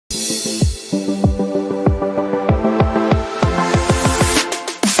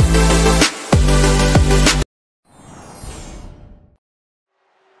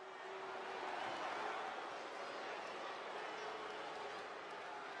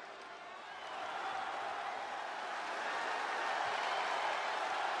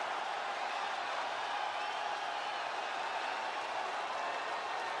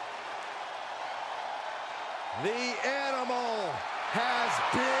The animal has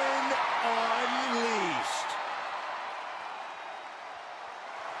been unleashed.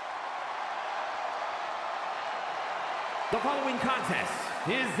 The following contest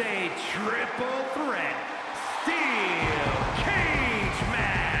is a triple threat steel cage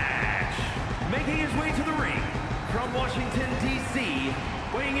match. Making his way to the ring from Washington, D.C.,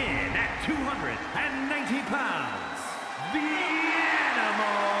 weighing in at 290 pounds, the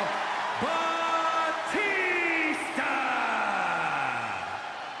Animal Batista!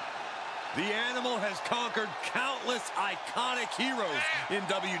 The Animal has conquered countless iconic heroes in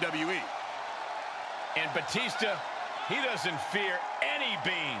WWE. And Batista, he doesn't fear any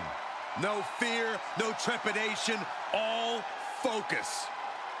being. No fear, no trepidation, all focus.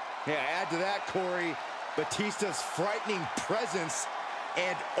 Yeah, add to that, Corey, Batista's frightening presence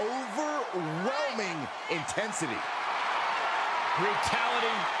and overwhelming intensity.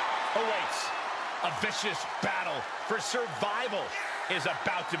 Brutality awaits. A vicious battle for survival is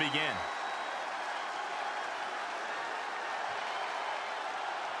about to begin.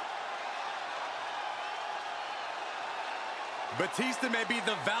 Batista may be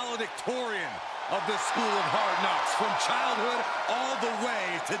the valedictorian of the School of Hard Knocks, from childhood all the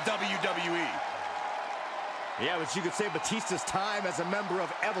way to WWE. Yeah, but you could say Batista's time as a member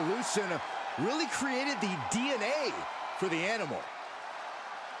of Evolution really created the DNA for the Animal.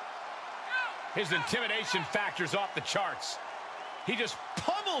 His intimidation factor's off the charts. He just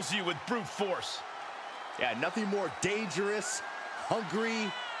pummels you with brute force. Yeah, nothing more dangerous,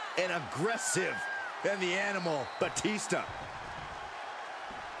 hungry, and aggressive than the Animal, Batista.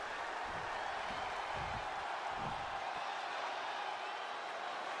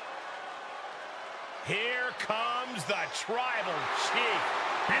 Here comes the Tribal Chief.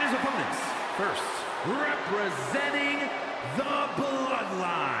 And his opponents, first, representing the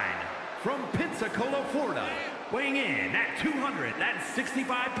Bloodline, from Pensacola, Florida, weighing in at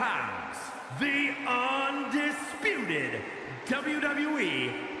 265 pounds, the undisputed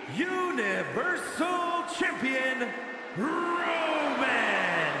WWE Universal Champion,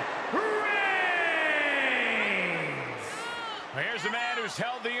 Roman Reigns! Here's a man who's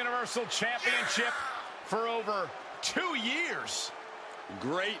held the Universal Championship for over 2 years.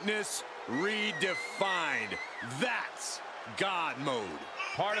 Greatness redefined. That's God mode.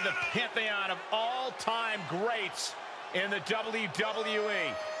 Part of the pantheon of all-time greats in the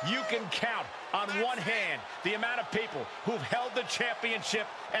WWE. You can count on one hand the amount of people who've held the championship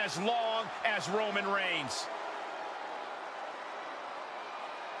as long as Roman Reigns.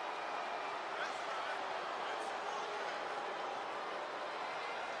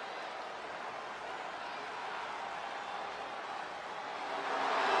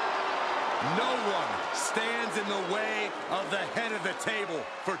 No one stands in the way of the head of the table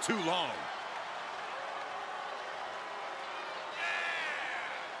for too long.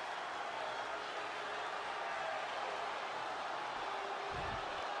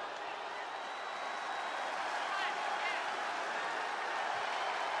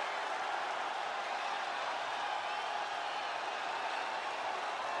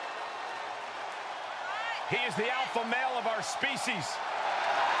 He is the alpha male of our species.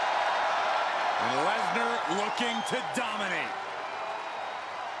 Lesnar looking to dominate.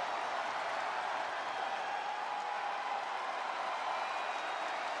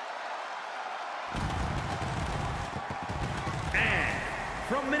 And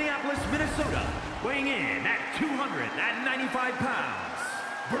from Minneapolis, Minnesota, weighing in at 295 pounds,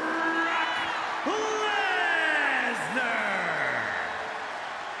 Brock Lesnar!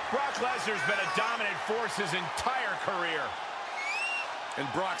 Brock Lesnar's been a dominant force his entire career. And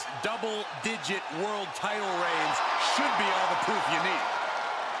Brock's double-digit world title reigns should be all the proof you need.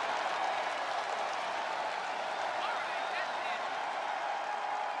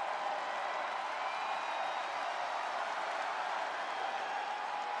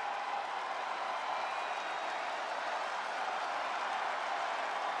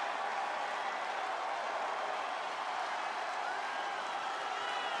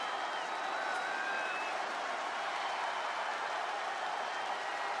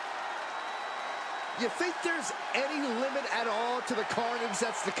 You think there's any limit at all to the carnage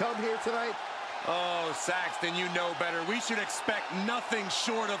that's to come here tonight? Oh, Saxton, you know better. We should expect nothing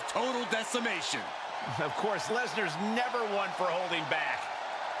short of total decimation. Of course, Lesnar's never one for holding back.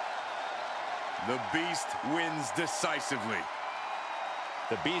 The Beast wins decisively.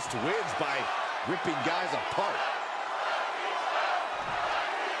 The Beast wins by ripping guys apart.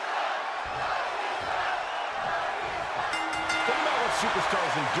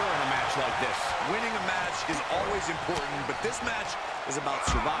 superstars endure in a match like this? Winning a match is always important, but this match is about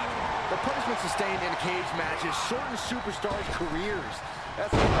survival. The punishment sustained in cage matches shorten superstars' careers. That's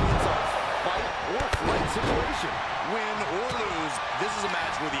what means a fight or flight situation. Win or lose, this is a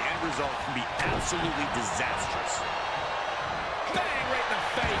match where the end result can be absolutely disastrous. Bang, right in the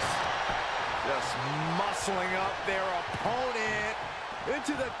face. Just muscling up their opponent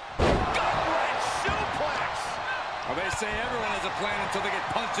into the Gut-wrench suplex. Well, they say everyone has a plan until they get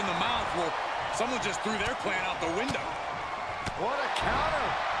punched in the mouth. Well, someone just threw their plan out the window. What a counter.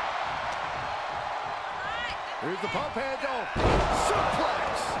 Here's the pump handle.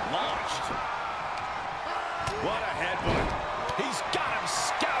 Suplex. Launched. What a headbutt. He's got him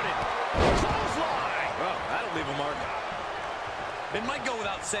scouted. Clothesline. Oh, that'll leave a mark. It might go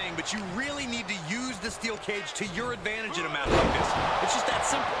without saying, but you really need to use the steel cage to your advantage in a match like this. It's just that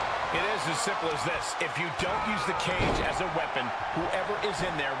simple. It is as simple as this. If you don't use the cage as a weapon, whoever is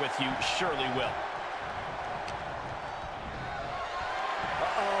in there with you surely will.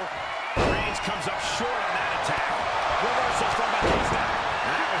 Reigns comes up short on that attack. Reversal from Batista.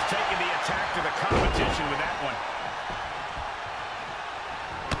 And that was taking the attack to the competition with that one.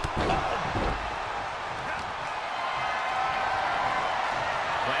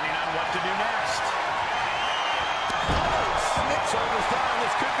 Planning on what to do next. Snip shoulders down.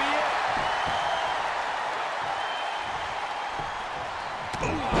 This could be it.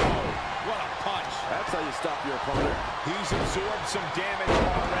 What a punch. That's how you stop your opponent. He's absorbed some damage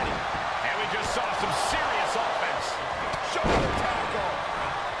already. And we just saw some serious offense. Shoulder tackle.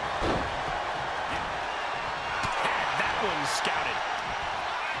 Had that one scouted.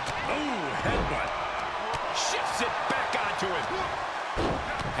 Ooh, headbutt. Shifts it back onto him.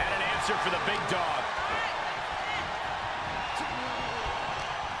 Had an answer for the big dog.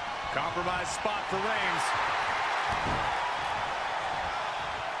 Compromised spot for Reigns.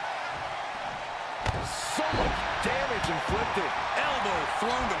 So much damage inflicted. Elbow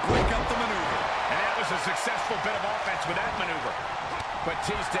thrown to break up the maneuver. And that was a successful bit of offense with that maneuver.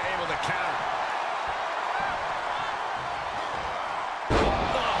 Batista able to counter. Oh,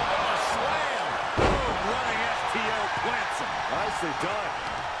 a slam. Boom, running STO plants him. Nicely done.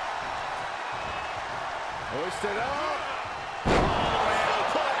 Hoisted up.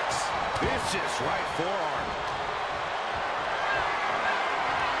 Suplex. Vicious right forearm.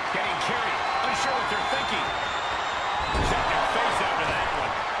 Getting carried. Unsure what they're thinking. Second face after that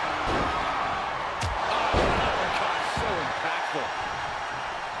one. Oh, an uppercut. So impactful.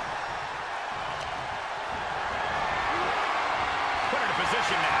 Put her in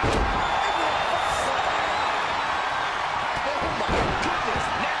position now. Oh my goodness,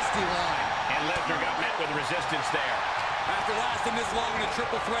 nasty line. And Lesnar got met with resistance there. After lasting this long in a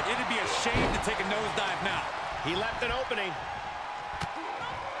triple threat, it'd be a shame to take a nosedive now. He left an opening.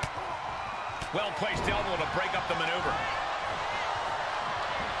 Well-placed elbow to break up the maneuver.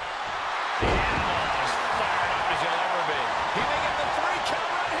 The animal is fired up as he'll ever be. He may get the 3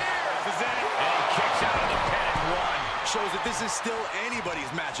 count right here. This is it. And he kicks out of the pin and 1. Shows that this is still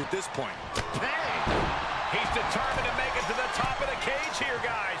anybody's match at this point. Bang! He's determined to make it to the top of the cage here,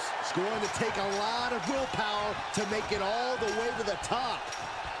 guys. It's going to take a lot of willpower to make it all the way to the top.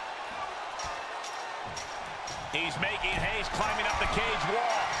 He's making haste, climbing up the cage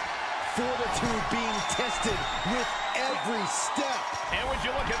wall. Fortitude being tested with every step. And would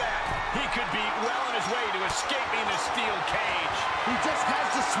you look at that? He could be well on his way to escaping the steel cage. He just has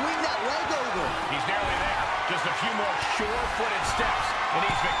to swing that leg over. He's nearly there. Just a few more sure-footed steps, and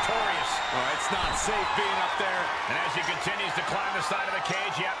he's victorious. Oh, it's not safe being up there. And as he continues to climb the side of the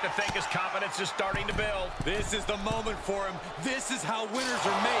cage, you have to think his confidence is starting to build. This is the moment for him. This is how winners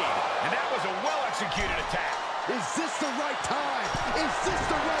are made. And that was a well-executed attack. Is this the right time? Is this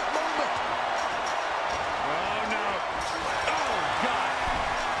the right moment? Oh, no. Oh, God.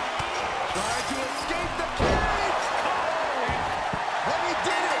 Trying to escape the cage. Oh! And he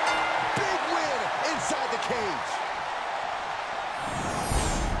did it. Big win inside the cage.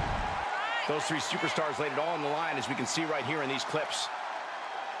 Those 3 superstars laid it all on the line, as we can see right here in these clips.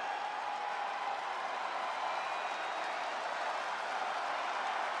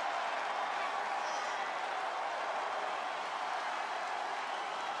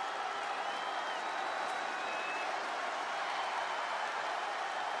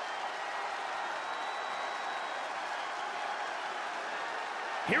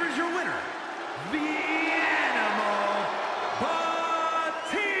 Here is your winner, the Animal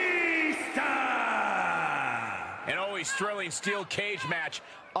Batista. An always thrilling steel cage match.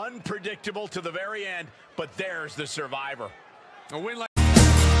 Unpredictable to the very end, but there's the survivor. A win like